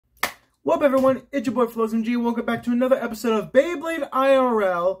What up everyone, it's your boy Floz and welcome back to another episode of BeyBlade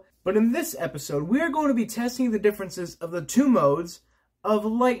IRL. But in this episode, we are going to be testing the differences of the two modes of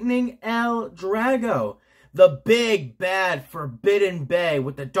Lightning L-Drago. The big, bad, forbidden Bey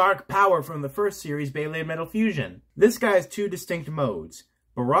with the dark power from the first series, BeyBlade Metal Fusion. This guy has two distinct modes.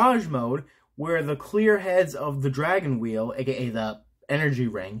 Barrage mode, where the clear heads of the dragon wheel, aka the energy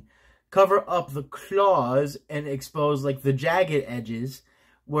ring, cover up the claws and expose like the jagged edges.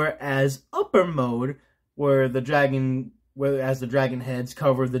 Whereas upper mode, whereas the dragon heads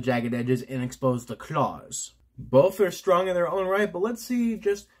cover the jagged edges and expose the claws. Both are strong in their own right, but let's see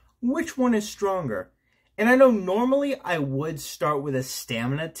just which one is stronger. And I know normally I would start with a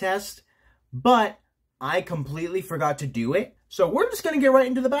stamina test, but I completely forgot to do it. So we're just going to get right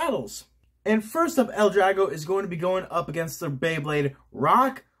into the battles. And first up, L-Drago is going to be going up against the BeyBlade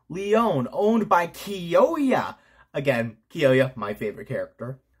Rock Leon, owned by Kiyoya. Again, Kiyoya, my favorite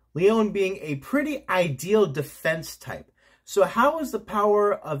character. Leon being a pretty ideal defense type. So how is the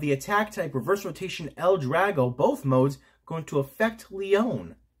power of the attack type reverse rotation L-Drago, both modes, going to affect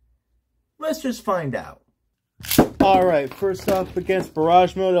Leon? Let's just find out. Alright, first up against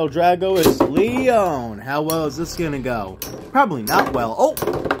Barrage mode L-Drago is Leon. How well is this gonna go? Probably not well.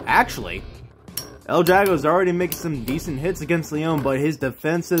 Oh, actually, L-Drago is already making some decent hits against Leon, but his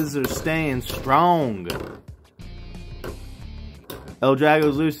defenses are staying strong.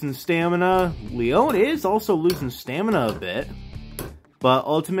 L-Drago's losing stamina. Leon is also losing stamina a bit. But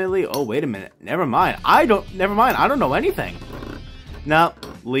ultimately, oh wait a minute, never mind, I don't know anything. Now,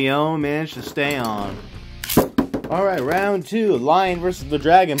 Leon managed to stay on. Alright, round two, Lion versus the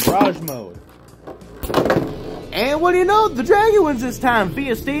Dragon, Barrage mode. And what do you know, the Dragon wins this time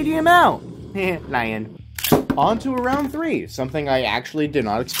via Stadium out. Lion. On to round three, something I actually did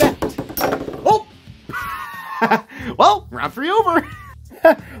not expect. Oh! Well, round three over.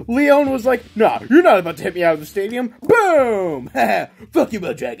 Leon was like, nah, you're not about to hit me out of the stadium. Boom! Fuck you,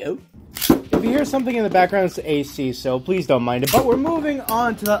 L-Drago. If you hear something in the background, it's AC, so please don't mind it. But we're moving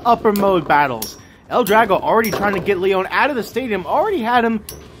on to the upper mode battles. L-Drago already trying to get Leon out of the stadium. Already had him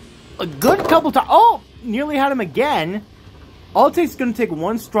a good couple times. Oh! Nearly had him again. All it takes is going to take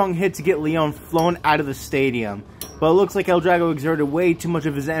one strong hit to get Leon flown out of the stadium. But it looks like L-Drago exerted way too much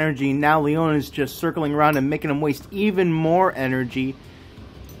of his energy. Now Leon is just circling around and making him waste even more energy.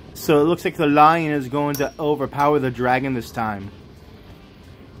 So it looks like the Lion is going to overpower the Dragon this time.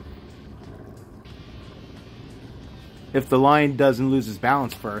 If the Lion doesn't lose his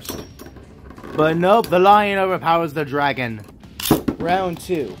balance first. But nope, the Lion overpowers the Dragon. Round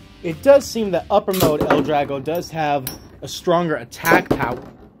two. It does seem that upper mode L-Drago does have a stronger attack power.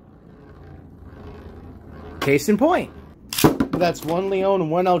 Case in point. That's one Leon and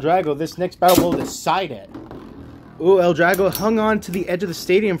one L-Drago. This next battle will decide it. Ooh, L-Drago hung on to the edge of the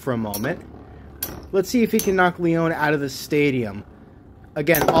stadium for a moment. Let's see if he can knock Leon out of the stadium.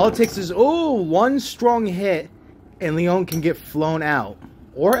 Again, all it takes is, one strong hit, and Leon can get flown out.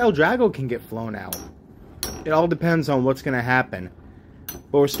 Or L-Drago can get flown out. It all depends on what's going to happen.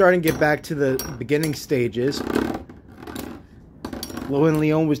 But we're starting to get back to the beginning stages. When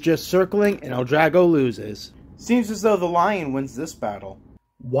Leon was just circling, and L-Drago loses. Seems as though the Lion wins this battle.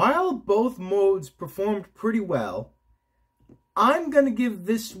 While both modes performed pretty well, I'm going to give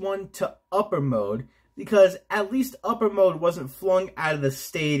this one to upper mode, because at least upper mode wasn't flung out of the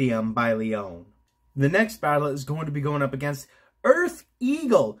stadium by Leon. The next battle is going to be going up against Earth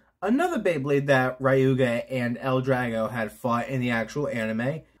Eagle, another Beyblade that Ryuga and L-Drago had fought in the actual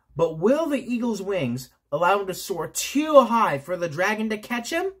anime. But will the Eagle's wings allow him to soar too high for the Dragon to catch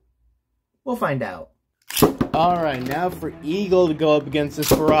him? We'll find out. Alright, now for Eagle to go up against this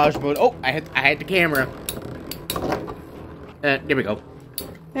Barrage mode. Oh, I had the camera. There we go.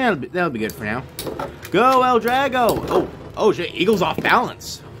 That'll be good for now. Go, L-Drago! Oh shit, Eagle's off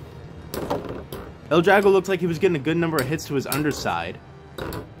balance. L-Drago looks like he was getting a good number of hits to his underside.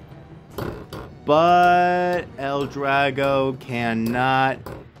 But L-Drago cannot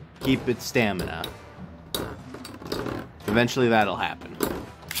keep its stamina. Eventually that'll happen.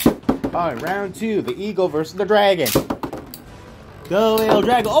 Alright, round two, the Eagle versus the Dragon. Go,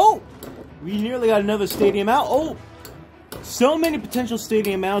 L-Drago. Oh! We nearly got another stadium out. Oh! So many potential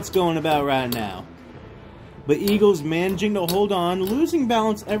stadium outs going about right now. But Eagle's managing to hold on, losing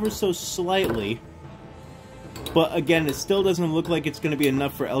balance ever so slightly. But again, it still doesn't look like it's going to be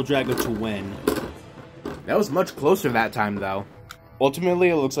enough for L-Drago to win. That was much closer that time, though. Ultimately,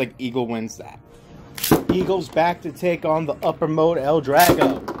 it looks like Eagle wins that. Eagle's back to take on the upper mode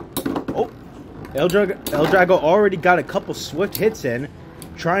L-Drago. Oh, L-Drago already got a couple swift hits in,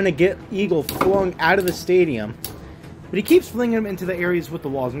 trying to get Eagle flung out of the stadium. But he keeps flinging him into the areas with the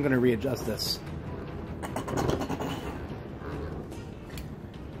walls. I'm going to readjust this. A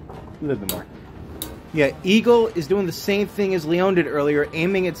little bit more. Yeah, Eagle is doing the same thing as Leon did earlier,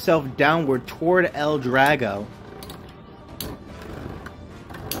 aiming itself downward toward L-Drago.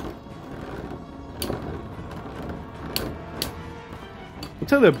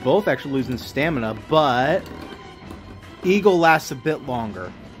 Looks like they're both actually losing stamina, but Eagle lasts a bit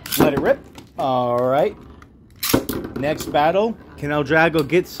longer. Let it rip. Alright. Next battle. Can L-Drago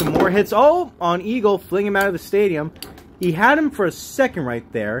get some more hits? Oh, on Eagle, fling him out of the stadium. He had him for a second right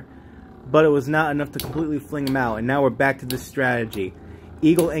there, but it was not enough to completely fling him out. And now we're back to this strategy.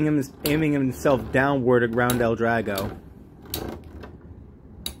 Eagle aiming himself downward around L-Drago.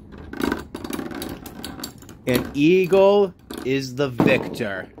 And Eagle is the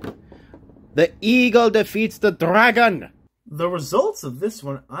victor. The Eagle defeats the dragon. The results of this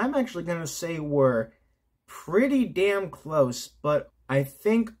one, I'm actually going to say were pretty damn close, but I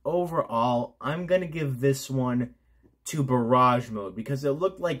think overall, I'm going to give this one to barrage mode because it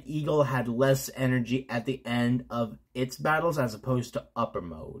looked like Eagle had less energy at the end of its battles as opposed to upper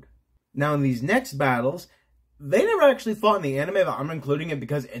mode. Now in these next battles, they never actually fought in the anime, but I'm including it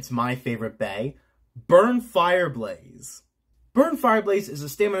because it's my favorite Bey. Burn Fireblaze. Burn Fireblaze is a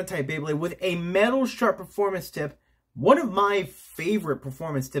stamina type Beyblade with a metal sharp performance tip. One of my favorite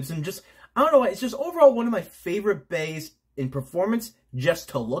performance tips, and just, I don't know why, it's just overall one of my favorite Beys in performance just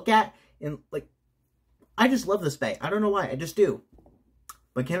to look at. And like, I just love this Bey. I don't know why, I just do.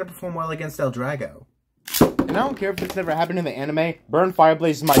 But can it perform well against L-Drago? And I don't care if it's never happened in the anime, Burn Fireblaze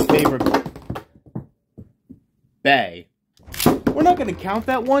is my favorite Bey. We're not going to count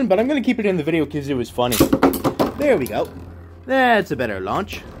that one, but I'm going to keep it in the video because it was funny. There we go. That's a better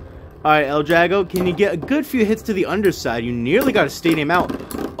launch. Alright, L-Drago, can you get a good few hits to the underside? You nearly got a stadium out.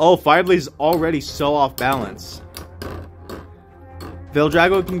 Oh, Fireblaze is already so off balance. If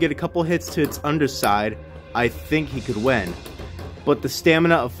L-Drago can get a couple hits to its underside, I think he could win. But the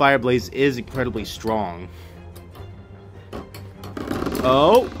stamina of Fireblaze is incredibly strong.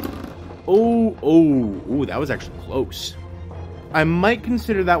 Oh, that was actually close. I might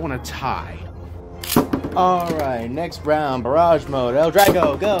consider that one a tie. Alright, next round, barrage mode.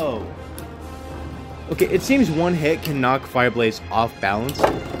 L-Drago, go! Okay, it seems one hit can knock Fireblaze off balance.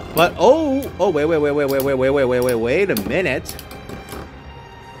 But, wait a minute.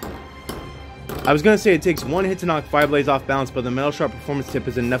 I was gonna say it takes one hit to knock Fireblaze off balance, but the metal sharp performance tip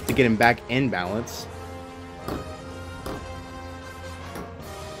is enough to get him back in balance.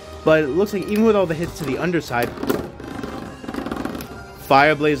 But it looks like even with all the hits to the underside,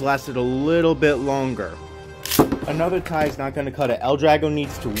 Fireblaze lasted a little bit longer. Another tie is not going to cut it. L-Drago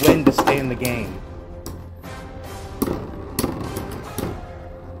needs to win to stay in the game.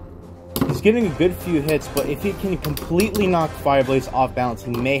 He's getting a good few hits, but if he can completely knock Fireblaze off balance,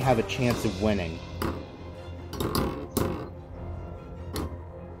 he may have a chance of winning.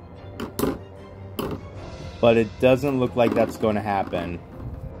 But it doesn't look like that's going to happen.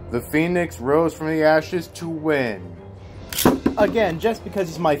 The Phoenix rose from the ashes to win. Again, just because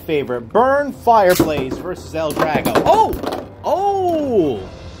he's my favorite. Burn Fireblaze versus L-Drago. Oh!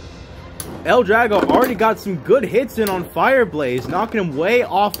 L-Drago already got some good hits in on Fireblaze, knocking him way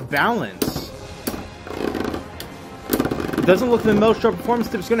off balance. It doesn't look like the metal sharp performance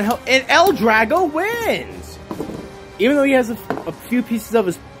tip is going to help. And L-Drago wins! Even though he has a few pieces of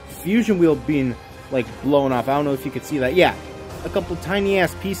his fusion wheel being, like, blown off. I don't know if you could see that. Yeah, a couple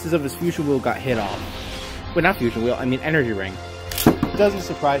tiny-ass pieces of his fusion wheel got hit off. Well, not fusion wheel, I mean energy ring. It doesn't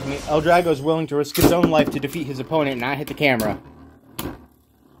surprise me. L-Drago is willing to risk his own life to defeat his opponent and not hit the camera.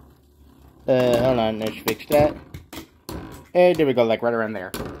 Hold on, let's fix that. And there we go, like right around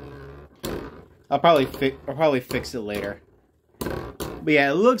there. I'll probably fix it later. But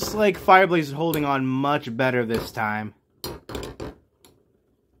yeah, it looks like Fireblaze is holding on much better this time.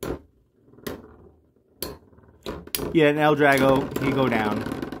 Yeah, and L-Drago, you go down.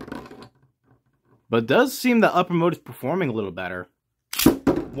 But it does seem the upper mode is performing a little better.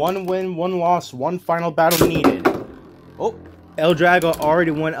 One win, one loss, one final battle needed. Oh, L-Drago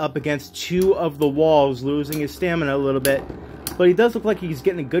already went up against two of the walls, losing his stamina a little bit. But he does look like he's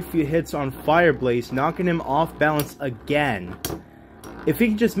getting a good few hits on Fireblaze, knocking him off balance again. If he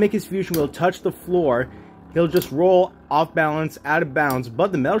can just make his fusion wheel touch the floor, he'll just roll off balance, out of bounds.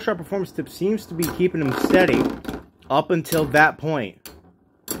 But the metal sharp performance tip seems to be keeping him steady up until that point.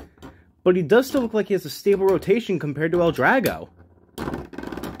 But he does still look like he has a stable rotation compared to L-Drago.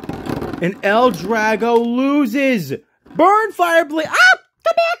 And L-Drago loses! Burn Fireblaze! Ah!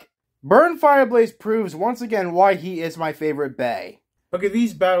 Come back! Burn Fireblaze proves once again why he is my favorite Bey. Okay,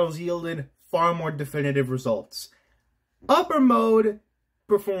 these battles yielded far more definitive results. Upper mode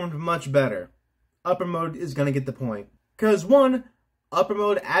performed much better. Upper mode is going to get the point. Because one, upper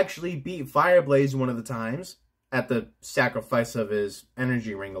mode actually beat Fireblaze one of the times, at the sacrifice of his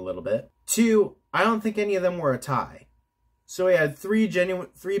energy ring a little bit. Two, I don't think any of them were a tie. So we had three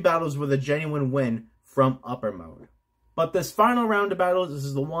battles with a genuine win from upper mode. But this final round of battles, this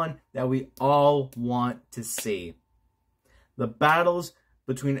is the one that we all want to see. The battles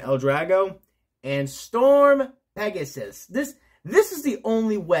between L-Drago and Storm Pegasus. This is the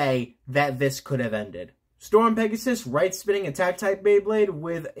only way that this could have ended. Storm Pegasus, right-spinning attack-type Beyblade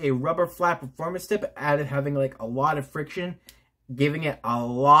with a rubber flat performance tip, added having like a lot of friction, giving it a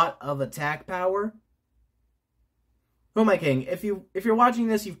lot of attack power. Who am I kidding? If you're watching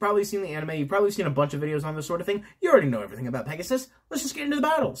this, you've probably seen the anime, you've probably seen a bunch of videos on this sort of thing. You already know everything about Pegasus. Let's just get into the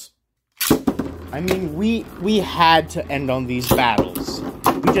battles. I mean, we had to end on these battles.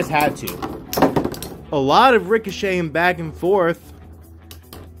 We just had to. A lot of ricocheting back and forth.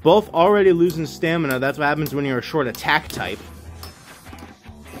 Both already losing stamina. That's what happens when you're a short attack type.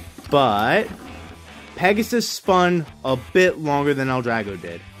 But Pegasus spun a bit longer than L-Drago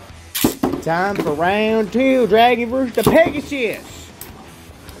did. Time for round two, Dragon versus the Pegasus.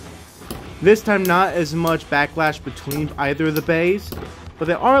 This time not as much backlash between either of the bays, but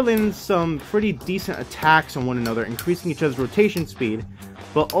they are landing some pretty decent attacks on one another, increasing each other's rotation speed.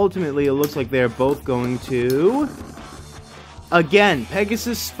 But ultimately it looks like they're both going to... Again,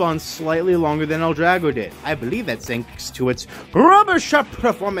 Pegasus spun slightly longer than L-Drago did. I believe that's thanks to its rubber sharp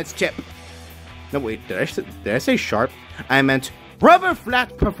performance tip. No, wait, did I say sharp? I meant rubber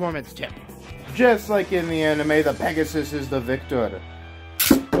flat performance tip. Just like in the anime, the Pegasus is the victor.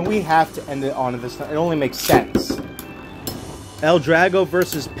 And we have to end it on this. It only makes sense. L-Drago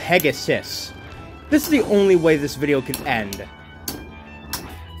versus Pegasus. This is the only way this video can end.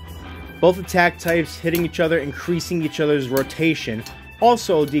 Both attack types hitting each other, increasing each other's rotation,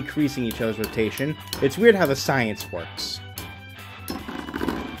 also decreasing each other's rotation. It's weird how the science works.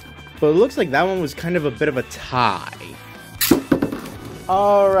 But it looks like that one was kind of a bit of a tie.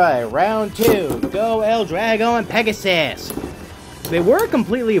 Alright, round two. Go L-Drago and Pegasus. They were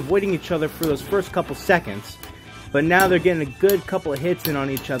completely avoiding each other for those first couple seconds, but now they're getting a good couple of hits in on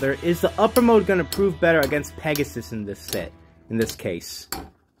each other. Is the upper mode going to prove better against Pegasus in this case?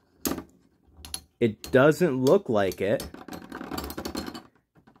 It doesn't look like it.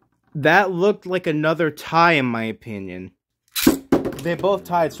 That looked like another tie in my opinion. They both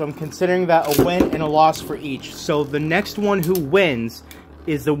tied, so I'm considering that a win and a loss for each. So the next one who wins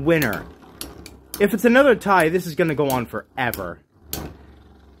is the winner. If it's another tie, this is going to go on forever.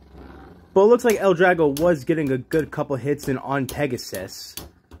 But it looks like L-Drago was getting a good couple hits in on Pegasus.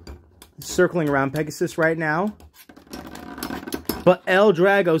 Circling around Pegasus right now. But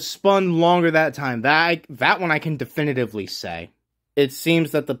L-Drago spun longer that time. That one I can definitively say. It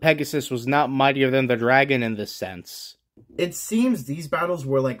seems that the Pegasus was not mightier than the dragon in this sense. It seems these battles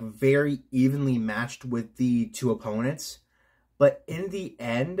were like very evenly matched with the two opponents. But in the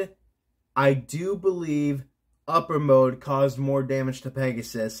end, I do believe upper mode caused more damage to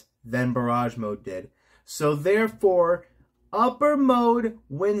Pegasus than barrage mode did. So therefore, upper mode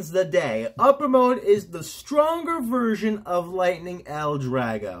wins the day. Upper mode is the stronger version of Lightning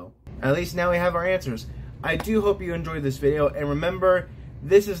L-Drago. At least now we have our answers. I do hope you enjoyed this video, and remember,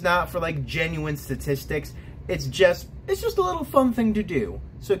 this is not for like genuine statistics. It's just a little fun thing to do.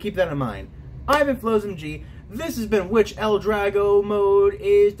 So keep that in mind. I've been Floz MG. This has been which L-Drago mode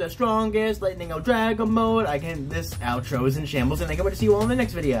is the strongest. Lightning L-Drago mode. This outro is in shambles, and I can't wait to see you all in the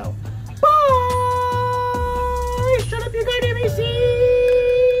next video. Bye! Shut up, you goddamn AC!